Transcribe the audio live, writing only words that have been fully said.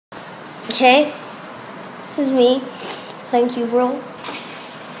Okay, this is me playing Cube World.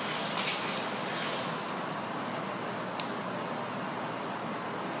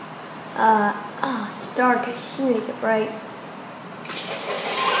 It's dark. I should make it bright.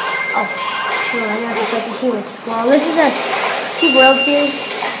 Oh, no, I'm not gonna put these units. Well, this is a Cube World series.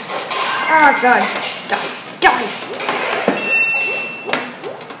 Oh god, die.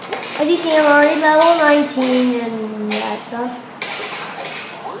 As you see, I'm already level 19 and that stuff.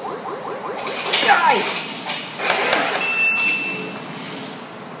 Die!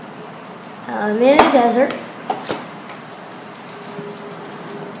 I'm in a desert.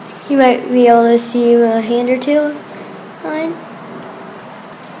 You might be able to see a hand or two mine.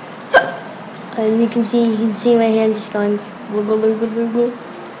 And you can see my hand just going wiggle wiggle wiggle.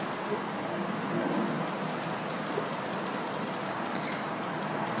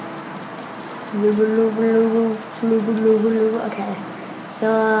 Okay, so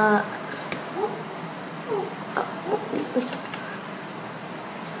let's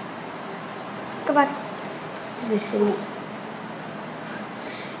go back to the city.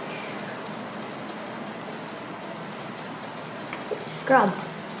 Scrub.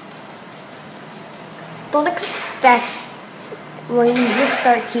 Don't expect when you just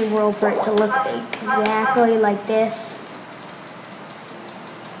start Cube World for it to look exactly like this.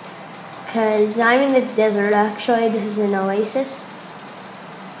 Because I'm in the desert, actually. This is an oasis.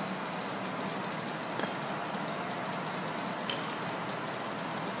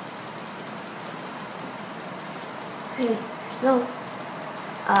 Hey, snow.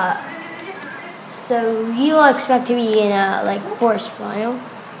 So you'll expect to be in a forest biome.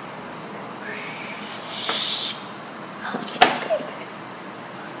 Okay, great.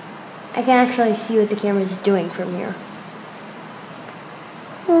 I can actually see what the camera is doing from here.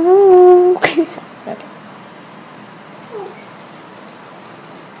 Okay.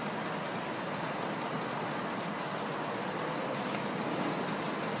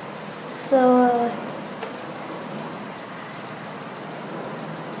 So,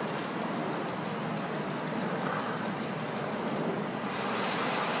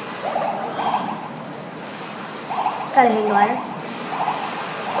 got a hang glider.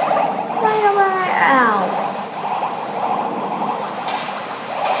 Ow.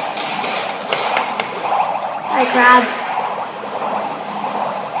 Hi, crab.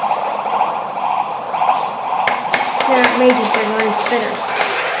 They're not mages, they're going spinners.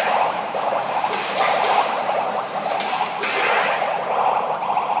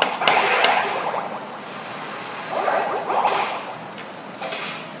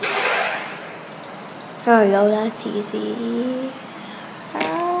 There we go, that's easy.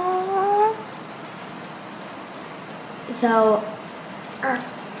 So,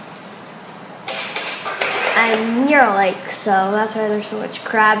 I'm near a lake, so that's why there's so much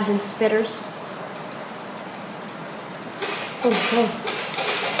crabs and spitters. Oh.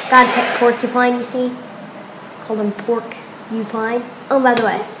 Got a pet porcupine, you see? Call them porcupine. Oh, by the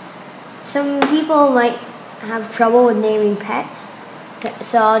way, some people might have trouble with naming pets,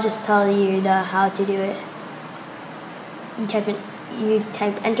 so I'll just tell you how to do it. You type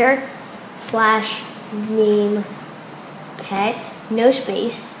enter /name pet, no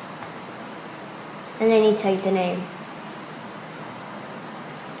space, and then you type the name.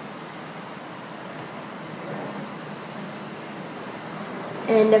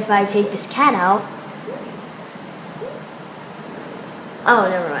 And if I take this cat out, oh,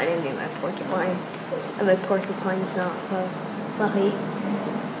 never mind, I made my porcupine. And my porcupine is not fluffy.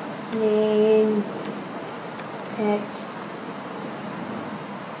 Name pets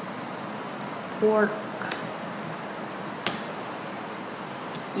porcupine.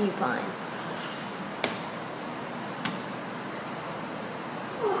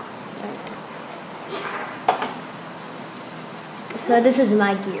 So this is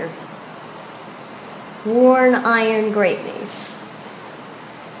my gear. Worn iron great mace.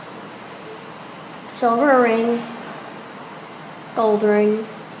 Silver ring. Gold ring.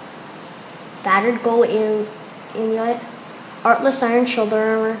 Battered gold amulet. Artless iron shoulder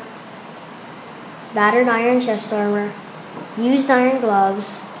armor. Battered iron chest armor. Used iron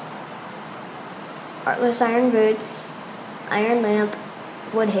gloves. Artless iron boots. Iron lamp.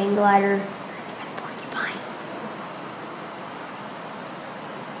 Wood hang glider.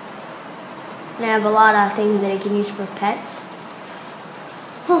 And I have a lot of things that I can use for pets.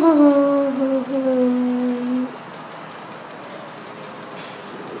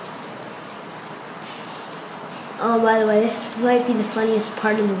 Oh, by the way, this might be the funniest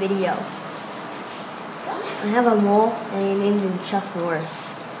part of the video. I have a mole, and I named him Chuck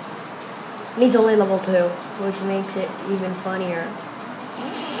Norris. And he's only level 2, which makes it even funnier.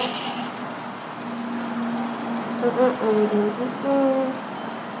 I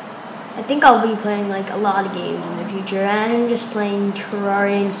think I'll be playing like a lot of games in the future. I'm just playing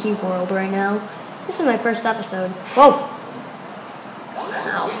Terraria and Cube World right now. This is my first episode. Whoa!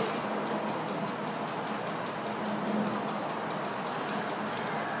 Ow.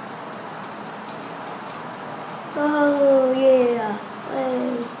 Oh yeah.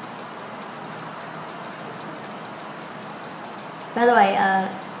 Hey. By the way,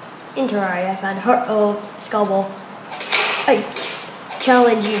 in Terraria I found Skullball. I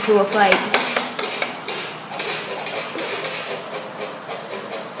challenge you to a fight.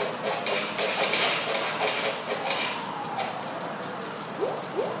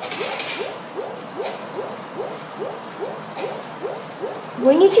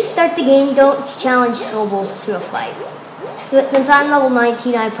 When you just start the game, don't challenge Skullballs to a fight. But since I'm level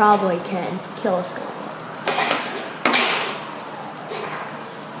 19, I probably can kill a Skullball.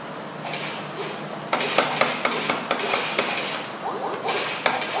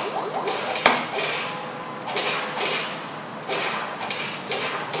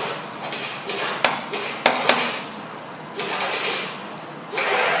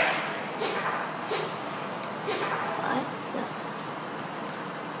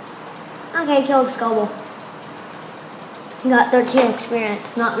 Okay, killed Skullball. Got 13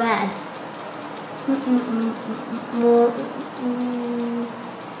 experience, not bad.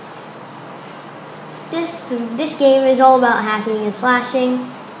 This game is all about hacking and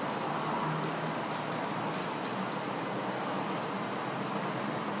slashing.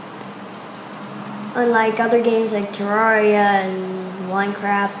 Unlike other games like Terraria and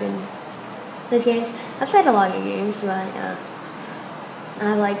Minecraft and those games, I've played a lot of games, but I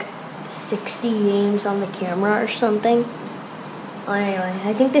have like 60 games on the camera or something. Well, anyway,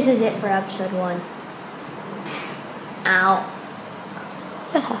 I think this is it for episode 1. Ow.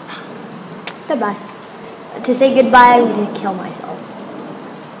 Goodbye. To say goodbye, I'm gonna kill myself.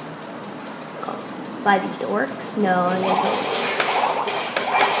 Oh, by these orcs? No, I'm gonna kill myself.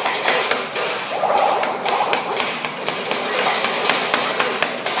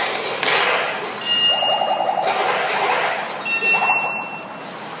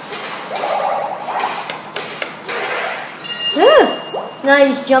 Now I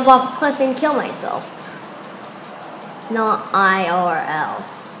just jump off a cliff and kill myself. Not IRL.